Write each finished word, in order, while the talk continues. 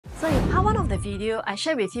the video, I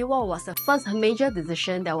shared with you what was the first major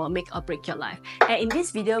decision that will make or break your life. And in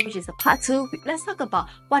this video, which is the part 2, let's talk about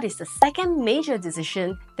what is the second major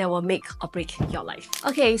decision that will make or break your life.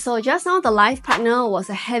 Okay, so just now the life partner was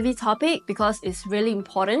a heavy topic because it's really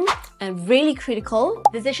important and really critical.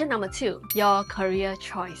 Decision number 2, your career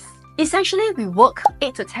choice. Essentially, we work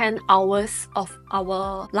 8 to 10 hours of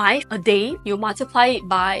our life a day. You multiply it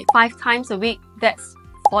by 5 times a week, that's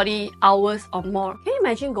 40 hours or more. Can you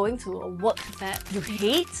imagine going to a work that you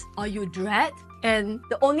hate or you dread, and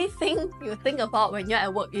the only thing you think about when you're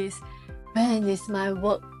at work is, when is my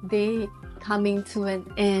work day coming to an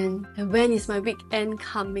end? And when is my weekend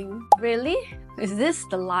coming? Really? Is this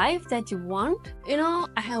the life that you want? You know,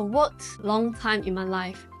 I have worked a long time in my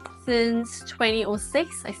life. Since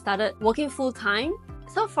 2006, I started working full-time.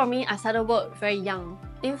 So for me, I started work very young.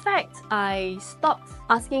 In fact, I stopped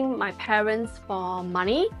asking my parents for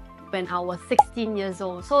money when I was 16 years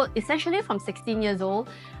old. So essentially from 16 years old,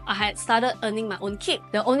 I had started earning my own keep.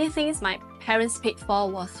 The only things my parents paid for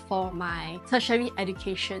was for my tertiary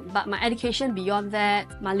education. But my education beyond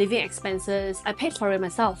that, my living expenses, I paid for it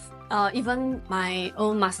myself. Even my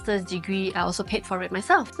own master's degree, I also paid for it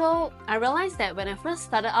myself. So I realized that when I first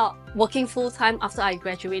started out working full-time after I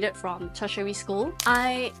graduated from tertiary school,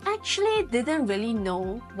 I actually didn't really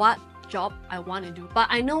know what job I want to do. But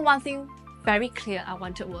I know one thing very clear I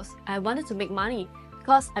wanted to make money.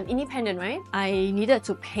 Because I'm independent, right? I needed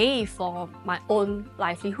to pay for my own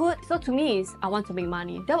livelihood. So to me, I want to make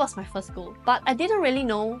money. That was my first goal. But I didn't really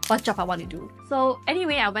know what job I want to do. So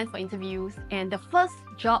anyway, I went for interviews, and the first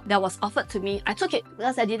job that was offered to me, I took it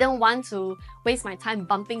because I didn't want to waste my time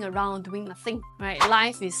bumping around doing nothing, right?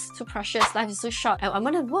 Life is too precious, life is too short. I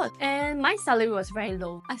wanted to work, and my salary was very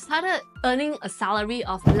low. I started earning a salary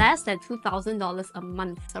of less than $2,000 a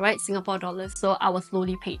month, right? Singapore dollars. So I was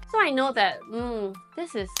slowly paid. So I know that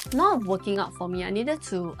this is not working out for me. I needed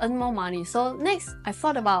to earn more money. So next, I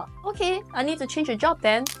thought about, okay, I need to change a job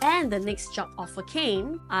then. And the next job offer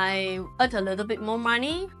came. I earned a little bit more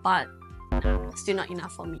money, but still not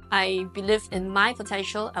enough for me. I believed in my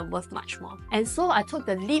potential and worth much more. And so I took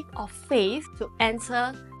the leap of faith to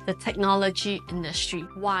enter the technology industry.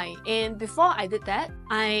 Why? And before I did that,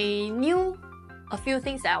 I knew a few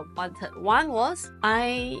things that I wanted. One was,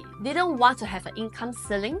 I didn't want to have an income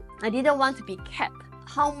ceiling. I didn't want to be capped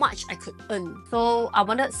how much I could earn. So I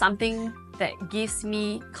wanted something that gives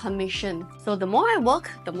me commission. So the more I work,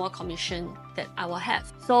 the more commission that I will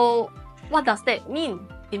have. So what does that mean?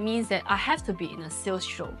 It means that I have to be in a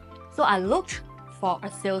sales role. So I looked for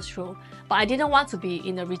a sales role, but I didn't want to be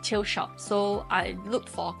in a retail shop. So I looked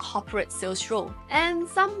for a corporate sales role. And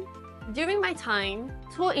during my time,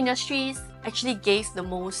 2 industries actually gave the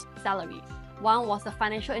most salary. One was the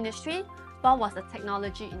financial industry, one was the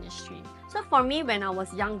technology industry. So for me, when I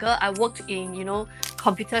was younger, I worked in,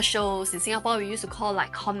 computer shows. In Singapore, we used to call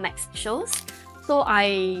like Comex shows. So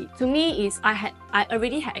I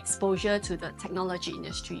already had exposure to the technology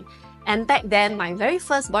industry. And back then, my very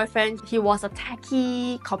first boyfriend, he was a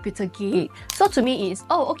techie computer geek. So to me, it's,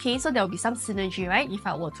 oh, okay, so there will be some synergy, right? If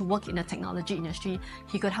I were to work in the technology industry,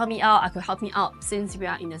 he could help me out, I could help me out since we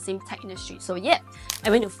are in the same tech industry. So yeah, I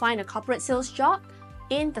went to find a corporate sales job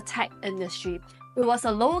in the tech industry. It was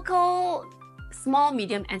a local small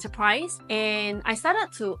medium enterprise, and I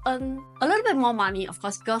started to earn a little bit more money, of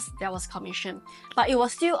course, because there was commission, but it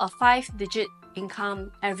was still a 5-digit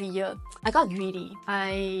income every year. I got greedy.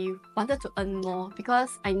 I wanted to earn more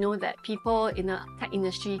because I know that people in the tech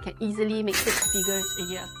industry can easily make 6 figures a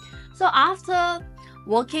year. So after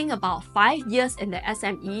working about 5 years in the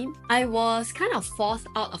SME, I was kind of forced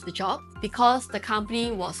out of the job because the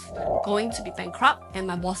company was going to be bankrupt, and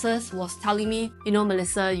my bosses was telling me,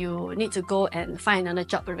 Melissa, you need to go and find another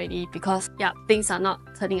job already because things are not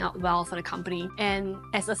turning out well for the company. And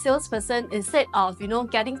as a salesperson, instead of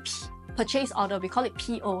getting purchase order, we call it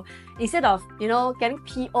PO. Instead of getting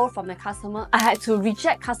PO from the customer, I had to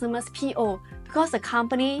reject customers' PO because the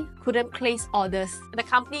company couldn't place orders. The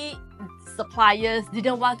company suppliers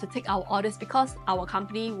didn't want to take our orders because our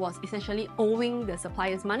company was essentially owing the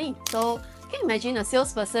suppliers money. So can you imagine a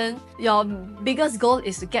salesperson, your biggest goal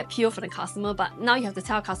is to get PO from the customer, but now you have to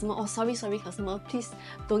tell a customer, oh, sorry customer, please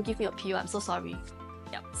don't give me a PO, I'm so sorry.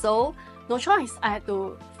 So no choice, I had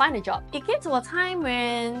to find a job. It came to a time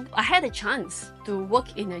when I had a chance to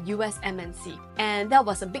work in a US MNC, and that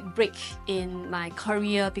was a big break in my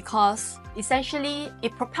career because essentially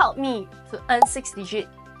it propelled me to earn 6 digits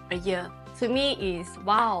a year. To me is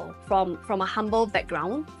wow, from a humble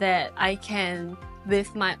background, that I can,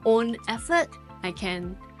 with my own effort, I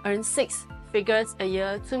can earn 6 figures a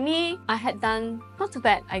year, to me, I had done not too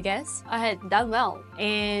bad, I guess. I had done well.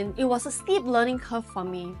 And it was a steep learning curve for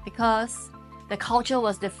me because the culture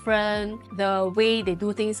was different, the way they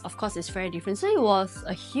do things, of course, is very different. So it was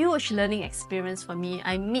a huge learning experience for me.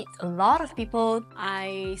 I meet a lot of people.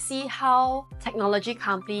 I see how technology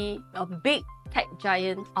company, a big tech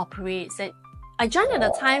giant, operates. And I joined at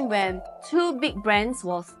a time when two big brands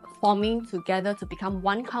was forming together to become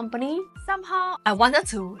one company. Somehow, I wanted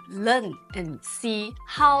to learn and see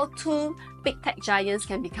how two big tech giants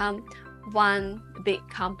can become one big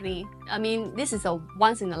company. I mean, this is a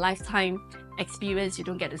once in a lifetime experience you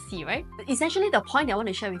don't get to see, right? Essentially, the point I want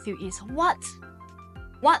to share with you is what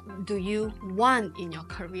do you want in your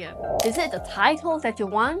career? Is it the title that you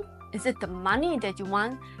want? Is it the money that you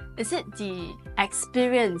want? Is it the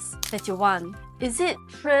experience that you want? Is it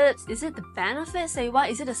trips? Is it the benefits that you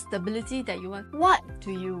want? Is it the stability that you want? What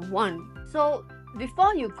do you want? So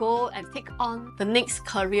before you go and take on the next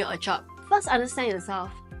career or job, first understand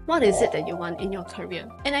yourself. What is it that you want in your career?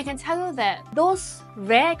 And I can tell you that those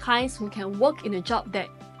rare kinds who can work in a job that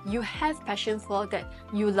you have passion for, that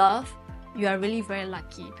you love, you are really very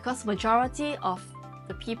lucky, because majority of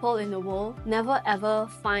the people in the world never ever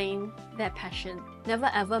find their passion, never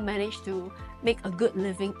ever manage to make a good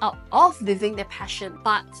living out of living their passion.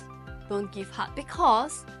 But don't give up,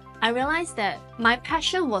 because I realized that my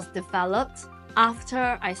passion was developed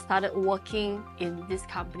after I started working in this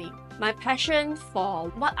company. My passion for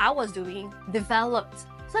what I was doing developed.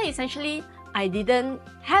 So essentially, I didn't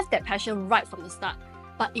have that passion right from the start,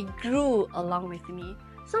 but it grew along with me.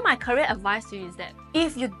 So my career advice to you is that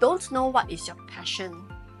if you don't know what is your passion,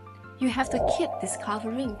 you have to keep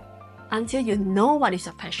discovering until you know what is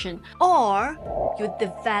your passion, or you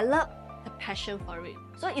develop the passion for it.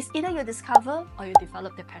 So it's either you discover or you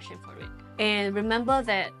develop the passion for it. And remember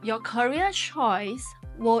that your career choice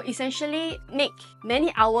will essentially make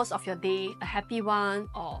many hours of your day a happy one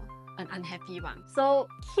or an unhappy one. So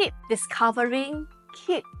keep discovering,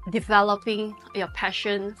 keep developing your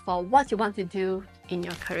passion for what you want to do in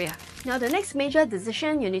your career. Now, the next major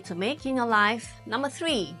decision you need to make in your life, number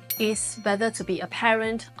 3, is whether to be a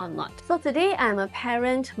parent or not. So today I'm a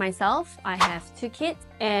parent myself. I have 2 kids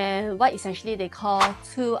and what essentially they call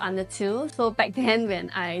 2 under 2. So back then when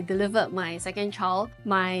I delivered my second child,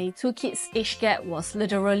 my 2 kids age gap was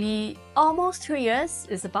literally almost 2 years.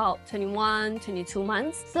 It's about 21, 22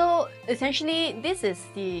 months. So essentially this is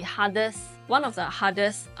one of the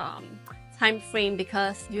hardest time frame,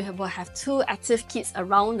 because you will have 2 active kids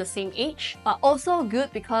around the same age, but also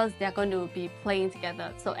good because they're going to be playing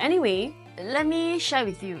together. So anyway, let me share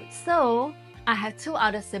with you. So I have 2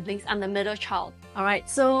 other siblings. I'm the middle child. Alright,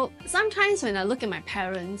 so sometimes when I look at my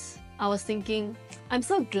parents, I was thinking, I'm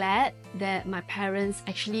so glad that my parents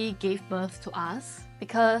actually gave birth to us,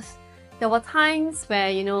 because there were times where,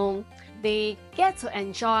 you know, they get to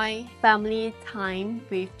enjoy family time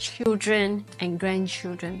with children and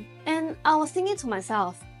grandchildren. And I was thinking to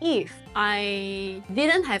myself, if I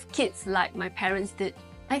didn't have kids like my parents did,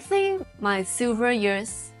 I think my silver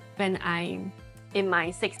years, when I'm in my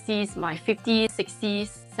 60s, my 50s,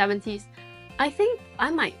 60s, 70s, I think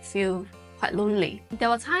I might feel quite lonely. There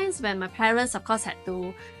were times when my parents, of course, had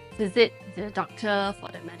to visit the doctor for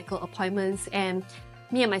their medical appointments, and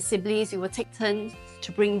me and my siblings, we would take turns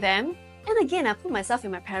to bring them. And again, I put myself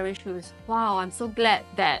in my parents' shoes. Wow, I'm so glad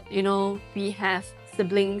that, you know, we have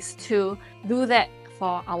siblings to do that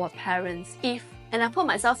for our parents. And I put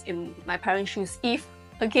myself in my parents' shoes, if,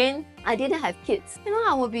 again, I didn't have kids, you know,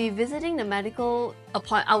 I would be visiting the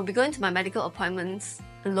I would be going to my medical appointments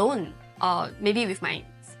alone, or maybe with my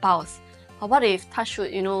spouse. Or what if, touch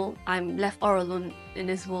wood, you know, I'm left all alone in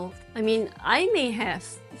this world? I mean, I may have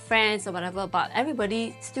friends or whatever, but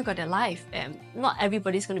everybody still got their life, and not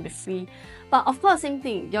everybody's going to be free. But of course, same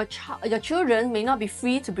thing, your children may not be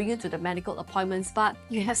free to bring you to the medical appointments, but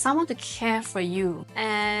you have someone to care for you.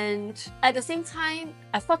 And at the same time,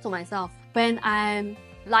 I thought to myself, when I'm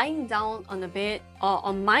lying down on the bed, or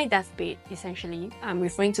on my deathbed, essentially, I'm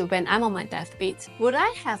referring to when I'm on my deathbed, would I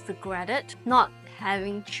have regretted not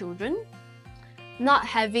having children? Not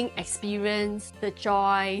having experienced the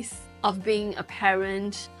joys of being a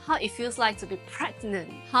parent, how it feels like to be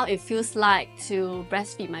pregnant, how it feels like to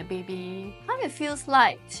breastfeed my baby, how it feels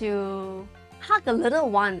like to hug a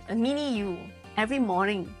little one, a mini you, every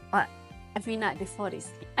morning, but every night before they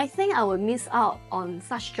sleep. I think I would miss out on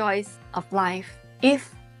such joys of life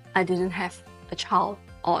if I didn't have a child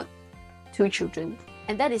or 2 children.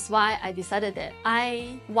 And that is why I decided that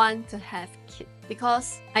I want to have kids,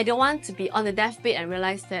 because I don't want to be on the deathbed and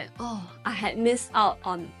realize that, oh, I had missed out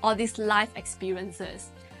on all these life experiences.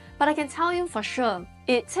 But I can tell you for sure,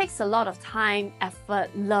 it takes a lot of time,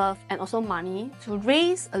 effort, love, and also money to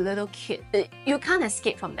raise a little kid. You can't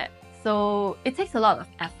escape from that. So it takes a lot of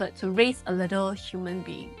effort to raise a little human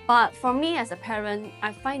being. But for me as a parent,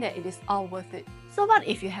 I find that it is all worth it. So what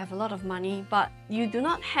if you have a lot of money, but you do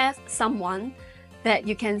not have someone that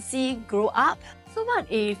you can see grow up? So what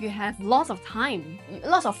if you have lots of time,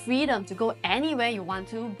 lots of freedom to go anywhere you want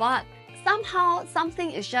to, but somehow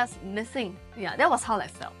something is just missing? Yeah, that was how I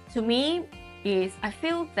felt. To me, I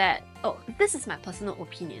feel that, this is my personal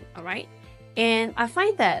opinion, alright? And I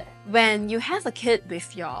find that when you have a kid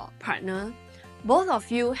with your partner, both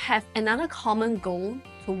of you have another common goal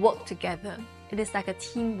to work together. It is like a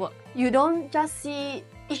teamwork. You don't just see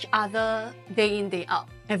each other day in, day out,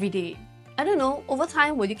 every day. I don't know, over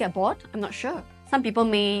time, will you get bored? I'm not sure. Some people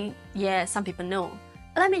may, yes, some people no.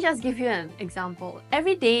 Let me just give you an example.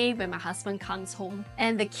 Every day when my husband comes home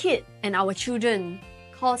and the kid and our children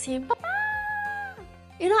calls him Papa,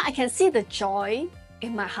 I can see the joy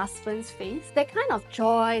in my husband's face. That kind of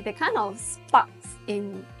joy, that kind of sparks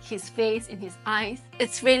in his face, in his eyes,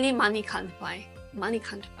 it's really money can't buy. Money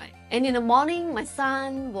can't buy. And in the morning, my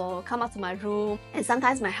son will come up to my room, and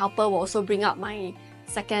sometimes my helper will also bring up my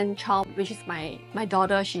second child, which is my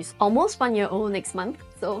daughter. She's almost 1 year old next month.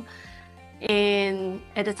 So, and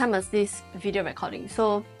at the time of this video recording,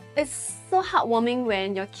 so it's so heartwarming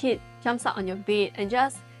when your kid jumps up on your bed and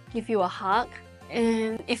just give you a hug,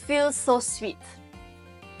 and it feels so sweet.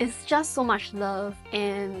 It's just so much love,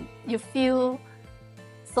 and you feel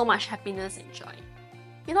so much happiness and joy.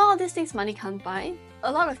 All these things money can't buy.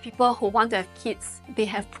 A lot of people who want to have kids, they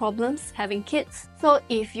have problems having kids. So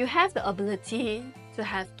if you have the ability to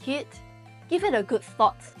have kids, give it a good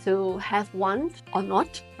thought to have one or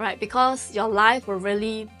not, right? Because your life will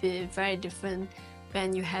really be very different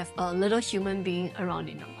when you have a little human being around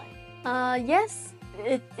in your life. Yes,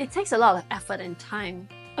 it takes a lot of effort and time.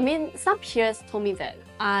 I mean, some peers told me that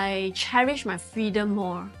I cherish my freedom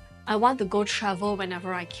more. I want to go travel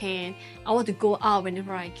whenever I can. I want to go out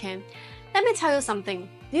whenever I can. Let me tell you something.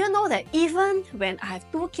 Do you know that even when I have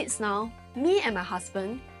 2 kids now, me and my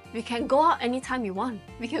husband, we can go out anytime we want.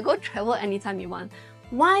 We can go travel anytime we want.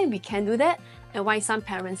 Why we can do that and why some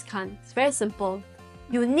parents can't? It's very simple.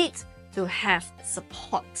 You need to have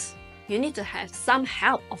support. You need to have some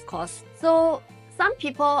help, of course. So some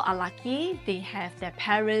people are lucky. They have their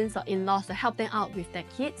parents or in-laws to help them out with their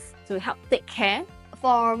kids, to help take care.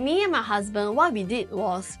 For me and my husband, what we did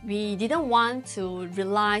was we didn't want to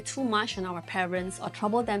rely too much on our parents or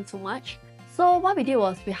trouble them too much. So what we did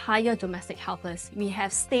was we hired domestic helpers. We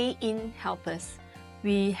have stay-in helpers.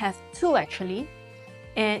 We have 2 actually.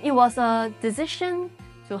 And it was a decision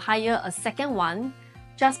to hire a second one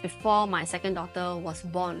just before my second daughter was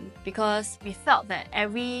born, because we felt that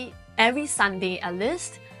every Sunday at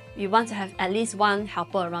least, we want to have at least one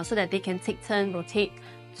helper around so that they can take turn, rotate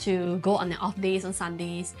to go on their off days on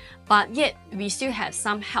Sundays. But yet, we still have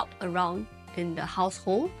some help around in the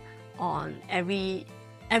household on every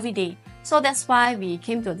day. So that's why we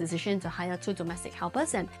came to a decision to hire 2 domestic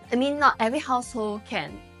helpers. And I mean, not every household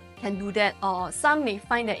can do that, or some may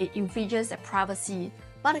find that it infringes their privacy.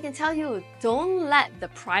 But I can tell you, don't let the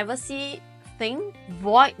privacy thing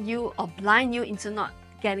void you or blind you into not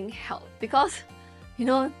getting help. Because,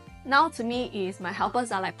 now to me is my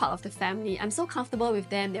helpers are like part of the family. I'm so comfortable with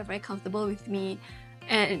them, they're very comfortable with me.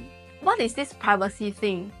 And what is this privacy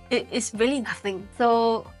thing? It is really nothing.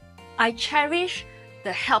 So I cherish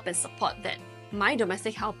the help and support that my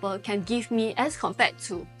domestic helper can give me as compared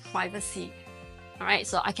to privacy. Alright,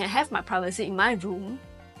 so I can have my privacy in my room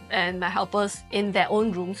and my helpers in their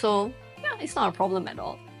own room. So yeah, it's not a problem at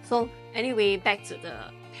all. So anyway, back to the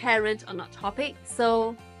parent or not topic.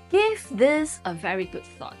 So give this a very good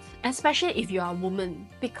thought, especially if you are a woman,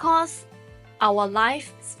 because our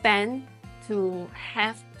lifespan to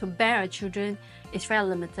bear a children is very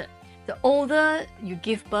limited. The older you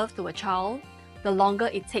give birth to a child, the longer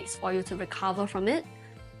it takes for you to recover from it,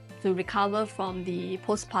 to recover from the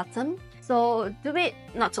postpartum. So do it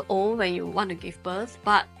not too old when you want to give birth,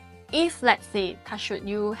 but if, let's say, touch wood,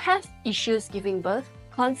 you have issues giving birth,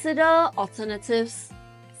 consider alternatives,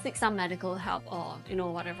 seek some medical help or,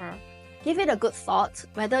 whatever. Give it a good thought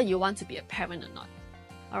whether you want to be a parent or not.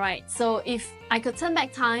 Alright, so if I could turn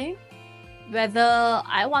back time, whether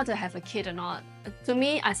I want to have a kid or not, to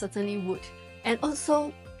me, I certainly would. And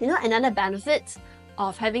also, another benefit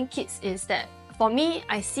of having kids is that, for me,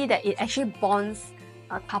 I see that it actually bonds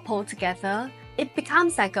a couple together. It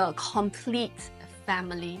becomes like a complete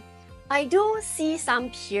family. I do see some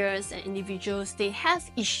peers and individuals, they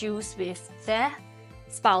have issues with their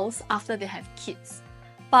spouse after they have kids.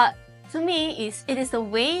 But To me, it is the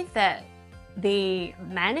way that they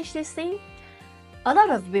manage this thing. A lot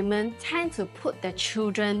of women tend to put their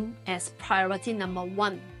children as priority number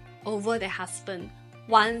one over their husband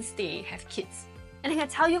once they have kids. And I can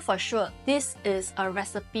tell you for sure, this is a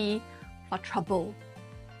recipe for trouble.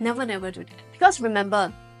 Never do that. Because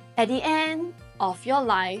remember, at the end of your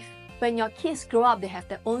life, when your kids grow up, they have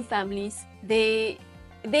their own families, they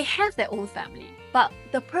have their own family. But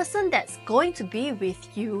the person that's going to be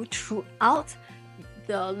with you throughout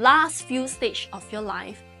the last few stages of your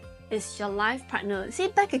life is your life partner. See,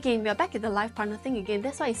 back again, we are back at the life partner thing again.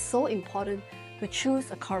 That's why it's so important to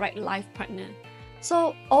choose a correct life partner.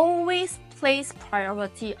 So always place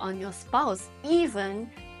priority on your spouse, even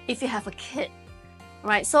if you have a kid,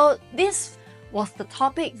 right? So this was the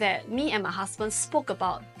topic that me and my husband spoke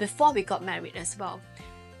about before we got married as well.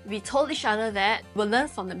 We told each other that we'll learn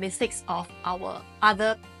from the mistakes of our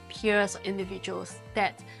other peers or individuals,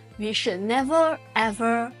 that we should never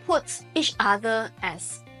ever put each other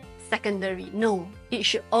as secondary. No, it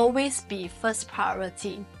should always be first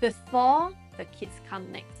priority before the kids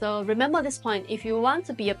come next. So remember this point, if you want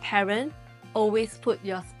to be a parent, always put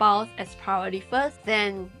your spouse as priority first,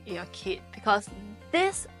 then your kid, because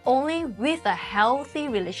this only with a healthy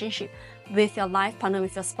relationship with your life partner,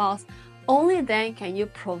 with your spouse, only then can you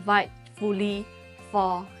provide fully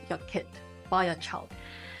for your kid, for your child.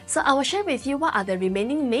 So I will share with you what are the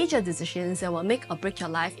remaining major decisions that will make or break your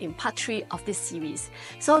life in part 3 of this series.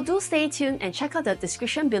 So do stay tuned and check out the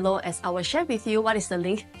description below, as I will share with you what is the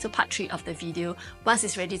link to part 3 of the video once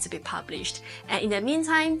it's ready to be published. And in the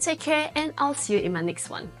meantime, take care and I'll see you in my next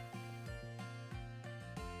one.